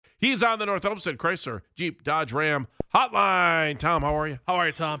He's on the North Olmsted Chrysler Jeep Dodge Ram hotline. Tom, how are you? How are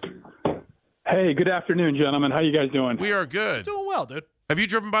you, Tom? Hey, good afternoon, gentlemen. How you guys doing? We are good. Doing well, dude. Have you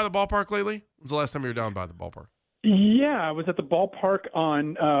driven by the ballpark lately? When's the last time you were down by the ballpark? Yeah, I was at the ballpark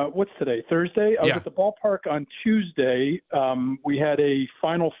on, what's today, Thursday? I was at the ballpark on Tuesday. We had a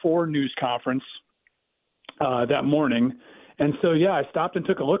Final Four news conference that morning. And so, yeah, I stopped and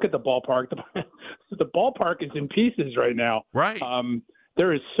took a look at the ballpark. The ballpark is in pieces right now. Right.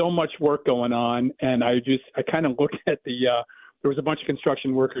 There is so much work going on, and I kind of looked at there was a bunch of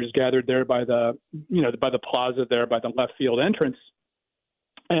construction workers gathered there by the plaza there by the left field entrance.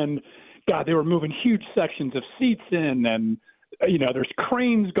 And God, they were moving huge sections of seats in, and there's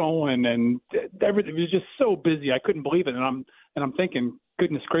cranes going, and everything. It was just so busy. I couldn't believe it. And I'm thinking,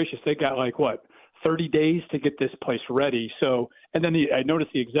 goodness gracious, they got 30 days to get this place ready. So, and then I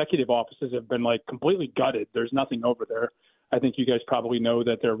noticed the executive offices have been completely gutted. There's nothing over there. I think you guys probably know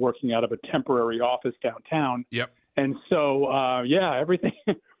that they're working out of a temporary office downtown. Yep. And so,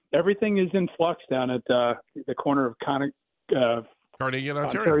 everything is in flux down at the corner of Carnegie and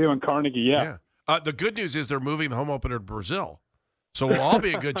Ontario and Carnegie, yeah. The good news is they're moving the home opener to Brazil. So we'll all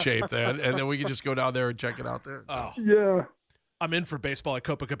be in good shape then, and then we can just go down there and check it out there. Oh, yeah. I'm in for baseball at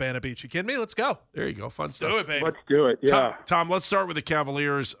Copacabana Beach. You kidding me? Let's go. There you go. Fun stuff. Do it, baby. Let's do it, yeah. Tom, let's start with the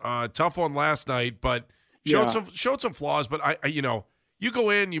Cavaliers. Tough one last night, but showed some flaws. But, you go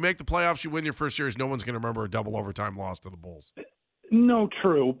in, you make the playoffs, you win your first series, no one's going to remember a double overtime loss to the Bulls. No,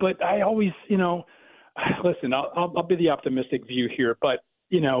 true. But I always, listen, I'll be the optimistic view here, but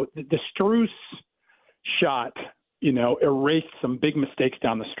the Strus shot, erased some big mistakes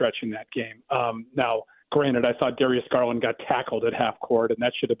down the stretch in that game. Now, granted, I thought Darius Garland got tackled at half court, and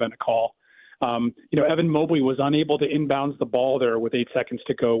that should have been a call. Evan Mobley was unable to inbounds the ball there with 8 seconds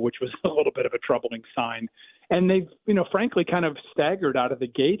to go, which was a little bit of a troubling sign. And they've, frankly, kind of staggered out of the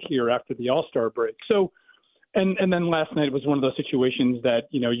gate here after the All-Star break. So, and then last night was one of those situations that,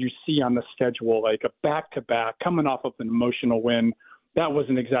 you see on the schedule, like a back-to-back coming off of an emotional win. That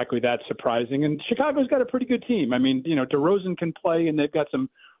wasn't exactly that surprising. And Chicago's got a pretty good team. I mean, DeRozan can play, and they've got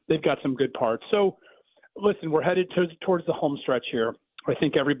some good parts. So, listen, we're headed towards the home stretch here. I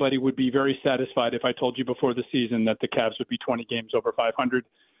think everybody would be very satisfied if I told you before the season that the Cavs would be 20 games over 500,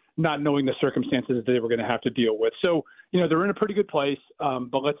 not knowing the circumstances they were going to have to deal with. So, they're in a pretty good place.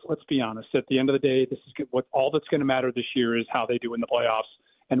 But let's be honest. At the end of the day, this is all that's going to matter this year is how they do in the playoffs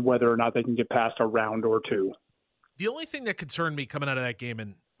and whether or not they can get past a round or two. The only thing that concerned me coming out of that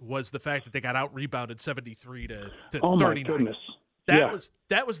game was the fact that they got out rebounded 73 to 39. Oh my goodness.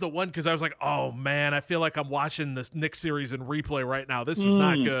 That was the one, because I was like, oh man, I feel like I'm watching this Knicks series in replay right now. This is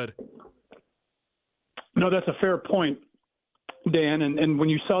not good. No, that's a fair point, Dan. And when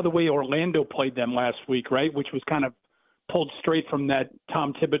you saw the way Orlando played them last week, right, which was kind of pulled straight from that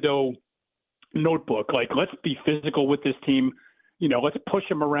Tom Thibodeau notebook, let's be physical with this team, let's push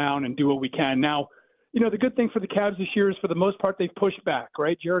them around and do what we can. Now, the good thing for the Cavs this year is, for the most part, they've pushed back,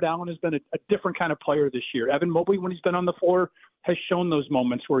 right? Jared Allen has been a different kind of player this year. Evan Mobley, when he's been on the floor, has shown those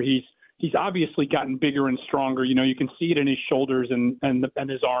moments where he's obviously gotten bigger and stronger. You can see it in his shoulders and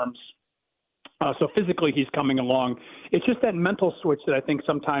his arms. So physically, he's coming along. It's just that mental switch that I think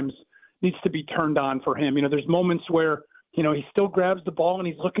sometimes needs to be turned on for him. There's moments where, he still grabs the ball and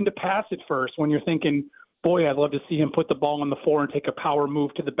he's looking to pass it first, when you're thinking, boy, I'd love to see him put the ball on the floor and take a power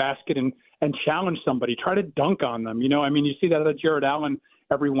move to the basket and challenge somebody, try to dunk on them. You see that out of Jared Allen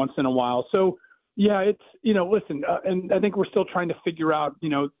every once in a while. So, yeah, it's, listen, and I think we're still trying to figure out,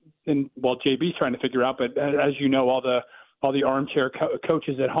 JB's trying to figure out, but as you know, all the armchair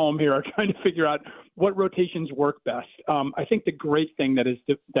coaches at home here are trying to figure out what rotations work best. I think the great thing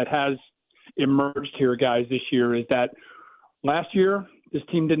that has emerged here, guys, this year is that last year this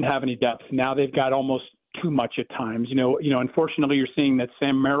team didn't have any depth. Now they've got almost too much at times. Unfortunately, you're seeing that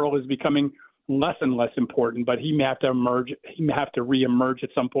Sam Merrill is becoming less and less important, but he may have to emerge. He may have to reemerge at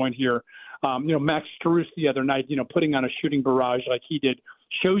some point here. Max Strus the other night, putting on a shooting barrage like he did,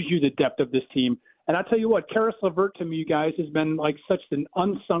 shows you the depth of this team. And I'll tell you what, Karis LeVert to me, you guys, has been such an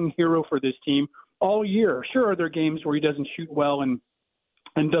unsung hero for this team all year. Sure, are there games where he doesn't shoot well and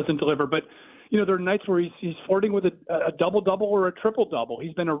doesn't deliver, but there are nights where he's flirting with a double-double or a triple-double.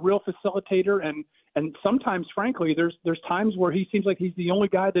 He's been a real facilitator, and sometimes, frankly, there's times where he seems like he's the only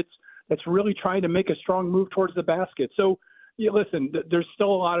guy that's really trying to make a strong move towards the basket. So, listen, there's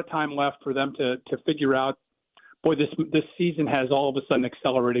still a lot of time left for them to figure out, boy, this season has all of a sudden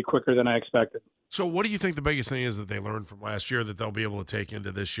accelerated quicker than I expected. So what do you think the biggest thing is that they learned from last year that they'll be able to take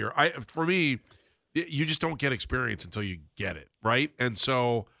into this year? For me, you just don't get experience until you get it, right? And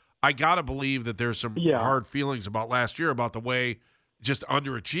so I got to believe that there's some hard feelings about last year, about the way just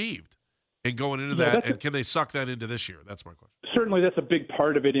underachieved and going into that? And can they suck that into this year? That's my question. Certainly, that's a big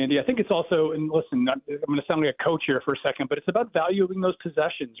part of it, Andy. I think it's also, and listen, I'm going to sound like a coach here for a second, but it's about valuing those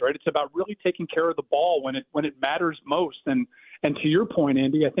possessions, right? It's about really taking care of the ball when it matters most. And to your point,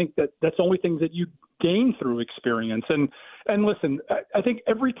 Andy, I think that's only things that you gain through experience. And listen, I think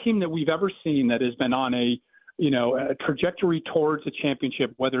every team that we've ever seen that has been on a trajectory towards a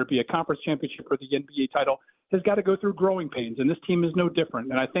championship, whether it be a conference championship or the NBA title, has got to go through growing pains. And this team is no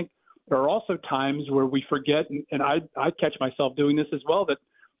different. And I think there are also times where we forget, and I catch myself doing this as well, that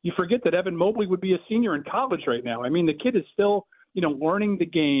you forget that Evan Mobley would be a senior in college right now. I mean, the kid is still, learning the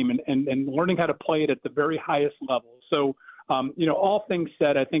game and learning how to play it at the very highest level. So, all things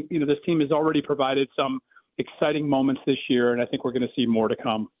said, I think, this team has already provided some exciting moments this year, and I think we're going to see more to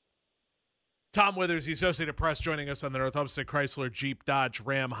come. Tom Withers, the Associated Press, joining us on the North Homestead Chrysler Jeep Dodge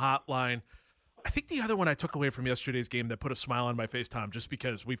Ram Hotline. I think the other one I took away from yesterday's game that put a smile on my face, Tom, just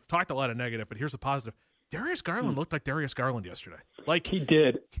because we've talked a lot of negative, but here's the positive. Darius Garland looked like Darius Garland yesterday. Like he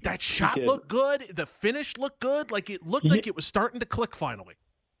did. That shot looked good. The finish looked good. Like it looked like it was starting to click finally.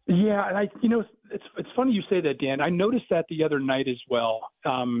 Yeah, and it's funny you say that, Dan. I noticed that the other night as well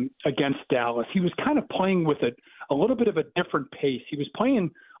against Dallas. He was kind of playing with a little bit of a different pace. He was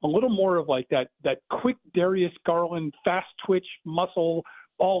playing a little more of like that quick Darius Garland, fast twitch muscle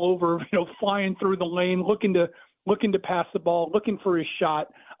all over, flying through the lane, looking to pass the ball, looking for his shot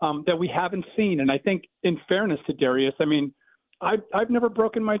that we haven't seen. And I think, in fairness to Darius, I mean, I've never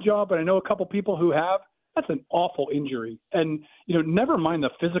broken my jaw, but I know a couple people who have. That's an awful injury. And, never mind the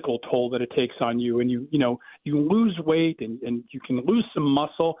physical toll that it takes on you. And you lose weight and you can lose some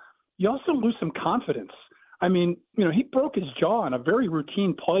muscle. You also lose some confidence. I mean, he broke his jaw on a very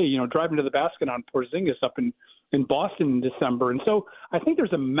routine play, driving to the basket on Porzingis up in Boston in December. And so I think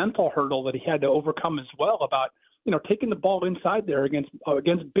there's a mental hurdle that he had to overcome as well about, taking the ball inside there against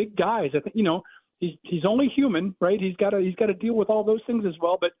big guys. I think, he's only human, right? He's got to deal with all those things as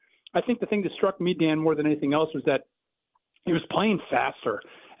well. But I think the thing that struck me, Dan, more than anything else was that he was playing faster.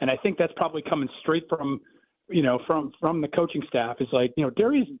 And I think that's probably coming straight from the coaching staff is like,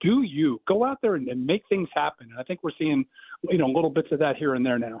 Darius, go out there and make things happen. And I think we're seeing, little bits of that here and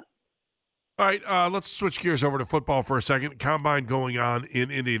there now. All right, let's switch gears over to football for a second. Combine going on in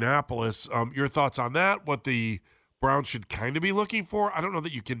Indianapolis. Your thoughts on that, what the Browns should kind of be looking for? I don't know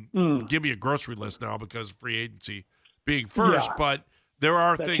that you can give me a grocery list now because of free agency being first, but there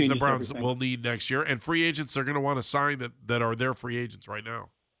are things the Browns will need next year, and free agents are going to want to sign that are their free agents right now.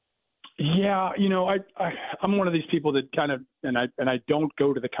 Yeah, I'm one of these people that kind of, and I don't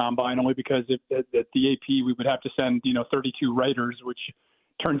go to the combine only because at the AP we would have to send 32 writers, which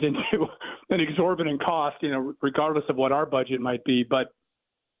turns into an exorbitant cost, regardless of what our budget might be. But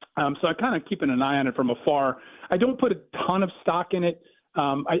so I'm kind of keeping an eye on it from afar. I don't put a ton of stock in it.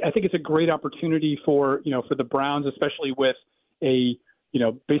 I think it's a great opportunity for the Browns, especially with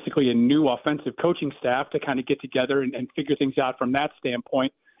basically a new offensive coaching staff to kind of get together and figure things out from that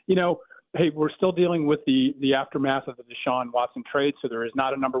standpoint. Hey, we're still dealing with the aftermath of the Deshaun Watson trade, so there is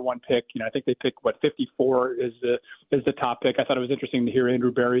not a number one pick. I think they picked 54 is the top pick. I thought it was interesting to hear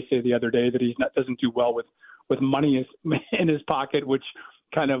Andrew Berry say the other day that doesn't do well with money in his pocket, which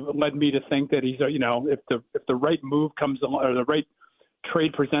kind of led me to think that he's if the right move comes along or the right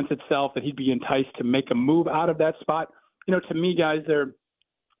trade presents itself, that he'd be enticed to make a move out of that spot. To me, guys, the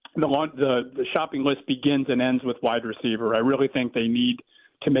shopping list begins and ends with wide receiver. I really think they need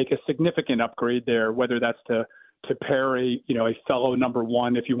to make a significant upgrade there, whether that's to pair a fellow number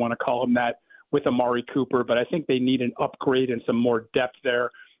one, if you want to call him that, with Amari Cooper. But I think they need an upgrade and some more depth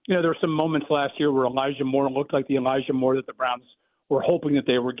there. There were some moments last year where Elijah Moore looked like the Elijah Moore that the Browns were hoping that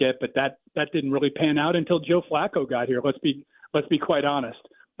they would get, but that didn't really pan out until Joe Flacco got here. Let's be quite honest.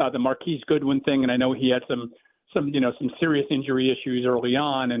 The Marquise Goodwin thing, and I know he had some serious injury issues early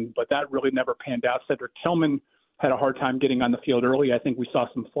on, but that really never panned out. Cedric Tillman had a hard time getting on the field early. I think we saw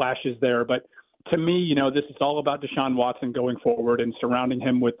some flashes there, but to me, this is all about Deshaun Watson going forward and surrounding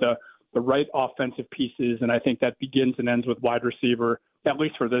him with the right offensive pieces, and I think that begins and ends with wide receiver, at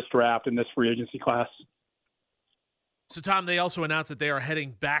least for this draft and this free agency class. So, Tom, they also announced that they are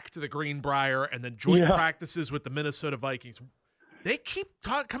heading back to the Greenbrier and then joint practices with the Minnesota Vikings. They keep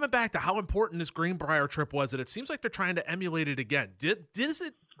coming back to how important this Greenbrier trip was, and it seems like they're trying to emulate it again. Did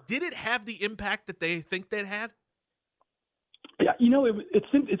it have the impact that they think they'd had? Yeah,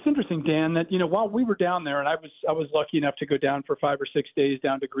 it's interesting, Dan, that while we were down there, and I was lucky enough to go down for 5 or 6 days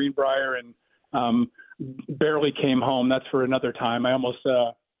down to Greenbrier and barely came home. That's for another time. I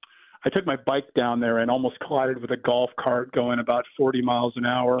I took my bike down there and almost collided with a golf cart going about 40 miles an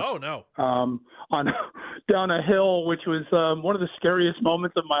hour. Oh, no. Down a hill, which was one of the scariest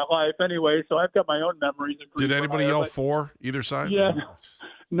moments of my life anyway. So I've got my own memories. Did anybody yell for either side? Yeah.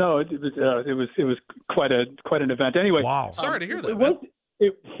 No, it was quite an event. Anyway. Wow. Sorry to hear that.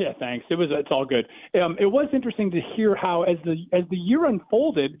 Yeah, thanks. It's all good. It was interesting to hear how as the year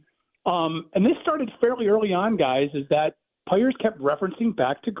unfolded, and this started fairly early on, guys, is that players kept referencing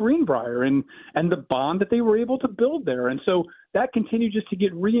back to Greenbrier and the bond that they were able to build there. And so that continued just to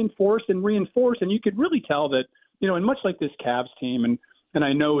get reinforced. And you could really tell that, and much like this Cavs team, and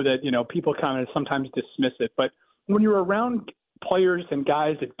I know that, people kind of sometimes dismiss it, but when you're around players and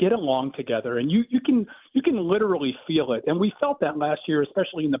guys that get along together, and you can literally feel it. And we felt that last year,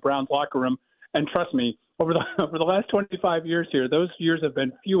 especially in the Browns locker room. And trust me, over the last 25 years here, those years have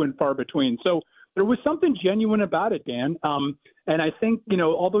been few and far between. So there was something genuine about it, Dan. And I think,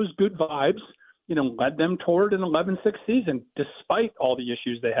 all those good vibes, led them toward an 11-6 season, despite all the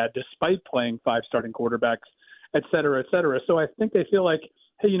issues they had, despite playing 5 starting quarterbacks, et cetera, et cetera. So I think they feel like,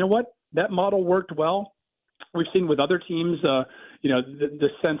 hey, you know what? That model worked well. We've seen with other teams, the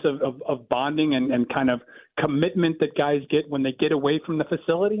sense of bonding and kind of commitment that guys get when they get away from the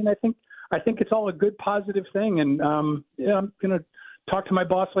facility. And I think it's all a good, positive thing. And I'm going to talk to my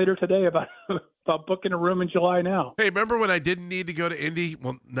boss later today about booking a room in July now. Hey, remember when I didn't need to go to Indy?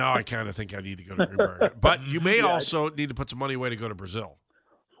 Well, now I kind of think I need to go to Greenbrier. But you may also need to put some money away to go to Brazil.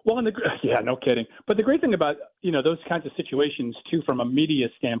 Well, no kidding. But the great thing about, those kinds of situations, too, from a media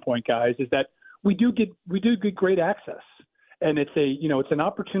standpoint, guys, is that we do get great access. And it's it's an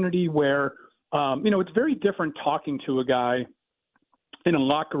opportunity where, it's very different talking to a guy in a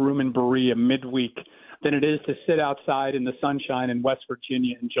locker room in Berea midweek than it is to sit outside in the sunshine in West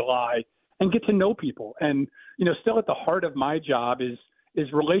Virginia in July and get to know people. And, still at the heart of my job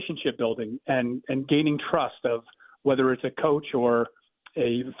is relationship building and gaining trust of whether it's a coach or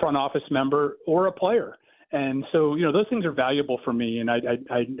a front office member or a player. And so, those things are valuable for me. And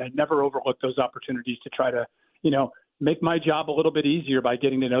I never overlook those opportunities to try to, make my job a little bit easier by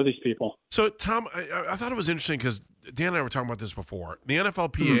getting to know these people. So, Tom, I thought it was interesting because Dan and I were talking about this before. The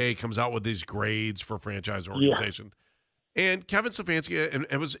NFLPA comes out with these grades for franchise organization. Yeah. And Kevin Stefanski,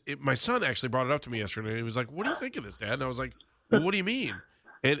 and my son actually brought it up to me yesterday. He was like, "What do you think of this, Dad?" And I was like, "Well, what do you mean?"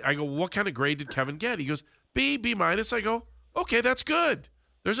 And I go, "What kind of grade did Kevin get?" He goes, B minus. I go, "Okay, that's good.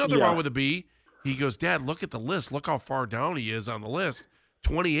 There's nothing wrong with a B." He goes, "Dad, look at the list. Look how far down he is on the list.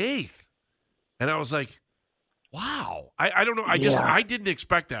 28th." And I was like, wow. I don't know. I didn't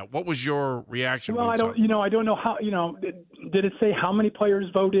expect that. What was your reaction? Well, I don't know how, did it say how many players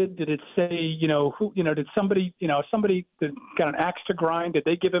voted? Did it say, who, did somebody that got an axe to grind? Did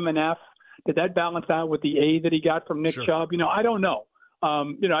they give him an F? Did that balance out with the A that he got from Nick Chubb? I don't know.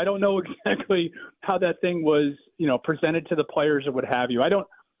 I don't know exactly how that thing was, presented to the players or what have you. I don't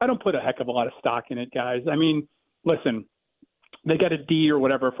put a heck of a lot of stock in it, guys. I mean, listen, they got a D or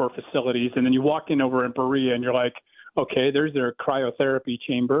whatever for facilities, and then you walk in over in Berea and you're like, okay, there's their cryotherapy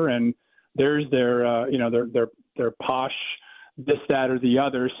chamber, and there's their their posh this, that, or the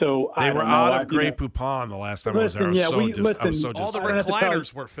other. So they were out of Grey Poupon the last time I was there. Yeah, all the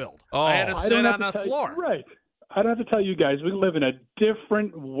recliners were filled. I had to sit on the floor. Right. I don't have to tell you guys, we live in a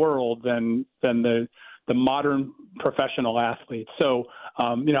different world than the modern professional athlete. So,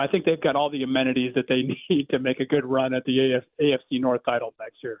 I think they've got all the amenities that they need to make a good run at the AFC North title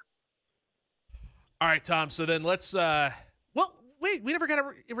next year. All right, Tom. So then let's. Wait. We never got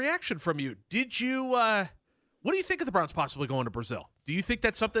a reaction from you. Did you? What do you think of the Browns possibly going to Brazil? Do you think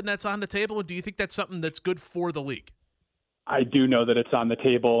that's something that's on the table, or do you think that's something that's good for the league? I do know that it's on the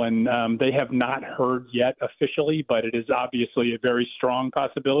table, and they have not heard yet officially, but it is obviously a very strong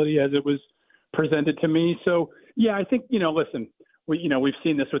possibility as it was presented to me. So, yeah, I think, listen, we've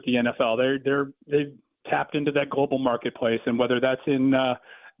seen this with the NFL. They've tapped into that global marketplace, and whether that's in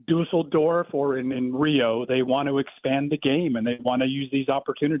Dusseldorf or in Rio, they want to expand the game, and they want to use these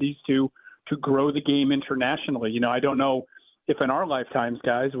opportunities to grow the game internationally. I don't know if in our lifetimes,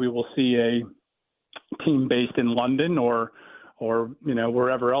 guys, we will see a team based in London or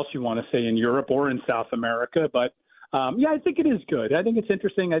wherever else you want to say in Europe or in South America, but I think it is good. I think it's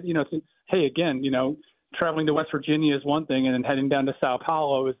interesting. Hey, again, traveling to West Virginia is one thing, and then heading down to Sao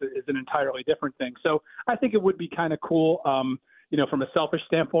Paulo is an entirely different thing. So I think it would be kind of cool. From a selfish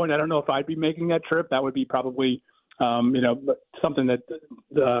standpoint, I don't know if I'd be making that trip. That would be probably, something that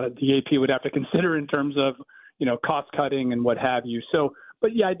the AP would have to consider in terms of, cost cutting and what have you. So,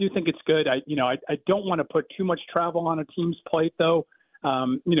 but yeah, I do think it's good. I don't want to put too much travel on a team's plate, though.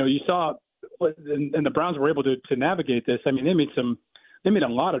 You saw. And the Browns were able to navigate this. I mean, they made some they made a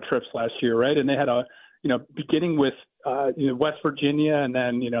lot of trips last year, right? And they had beginning with West Virginia, and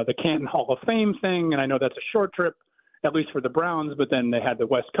then the Canton Hall of Fame thing. And I know that's a short trip, at least for the Browns, but then they had the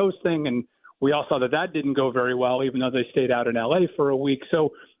West Coast thing, and we all saw that didn't go very well, even though they stayed out in LA for a week. So,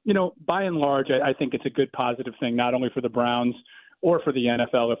 by and large, I think it's a good positive thing, not only for the Browns or for the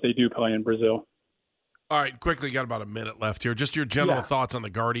NFL if they do play in Brazil. All right, quickly, got about a minute left here. Just your general thoughts on the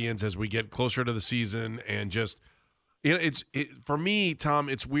Guardians as we get closer to the season, and just for me, Tom,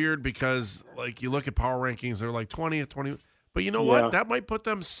 it's weird because like you look at power rankings, they're like 20th, 20th, but you know what? That might put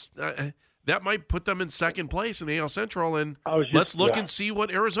them in second place in the AL Central, and let's look and see what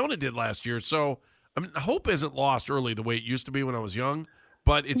Arizona did last year. So hope isn't lost early the way it used to be when I was young,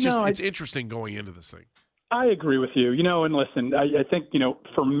 but it's it's interesting going into this thing. I agree with you, and listen, I think,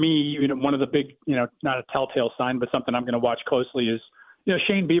 for me, one of the big, not a telltale sign, but something I'm going to watch closely is,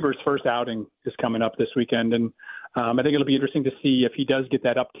 Shane Bieber's first outing is coming up this weekend. And I think it'll be interesting to see if he does get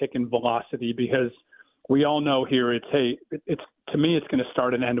that uptick in velocity, because we all know here to me, it's going to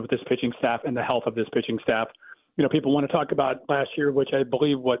start and end with this pitching staff and the health of this pitching staff. People want to talk about last year, which I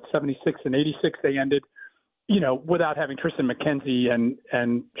believe 76 and 86 they ended, without having Tristan McKenzie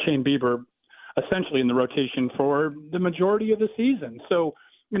and Shane Bieber essentially in the rotation for the majority of the season. So,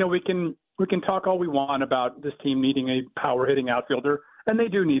 we can talk all we want about this team needing a power hitting outfielder, and they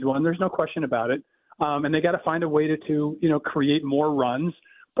do need one. There's no question about it. And they got to find a way to create more runs.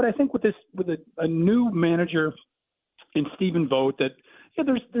 But I think with a new manager in Stephen Vogt, that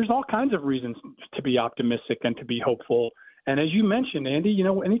there's all kinds of reasons to be optimistic and to be hopeful. And as you mentioned, Andy,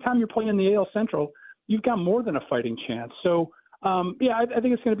 anytime you're playing the AL Central, you've got more than a fighting chance. So, I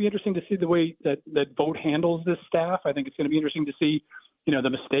think it's going to be interesting to see the way that Vogt handles this staff. I think it's going to be interesting to see, the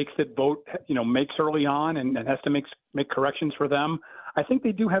mistakes that Vogt, makes early on and has to make corrections for them. I think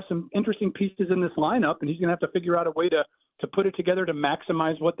they do have some interesting pieces in this lineup, and he's going to have to figure out a way to put it together to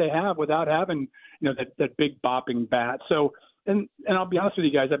maximize what they have without having, that big bopping bat. So, and I'll be honest with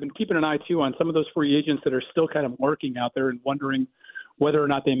you guys, I've been keeping an eye too on some of those free agents that are still kind of lurking out there and wondering whether or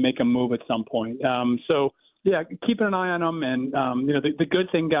not they make a move at some point. Keeping an eye on them. And, the good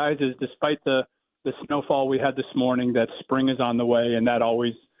thing, guys, is despite the snowfall we had this morning, that spring is on the way, and that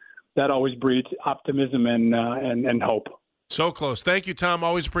always breeds optimism and hope. So close. Thank you, Tom.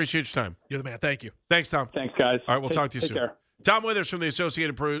 Always appreciate your time. You're the man. Thank you. Thanks, Tom. Thanks, guys. All right, we'll talk to you soon. Care. Tom Withers from the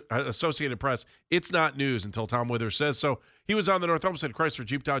Associated Press. It's not news until Tom Withers says so. He was on the North Olmsted Chrysler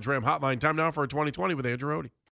Jeep Dodge Ram hotline. Time now for a 2020 with Andrew Rohde.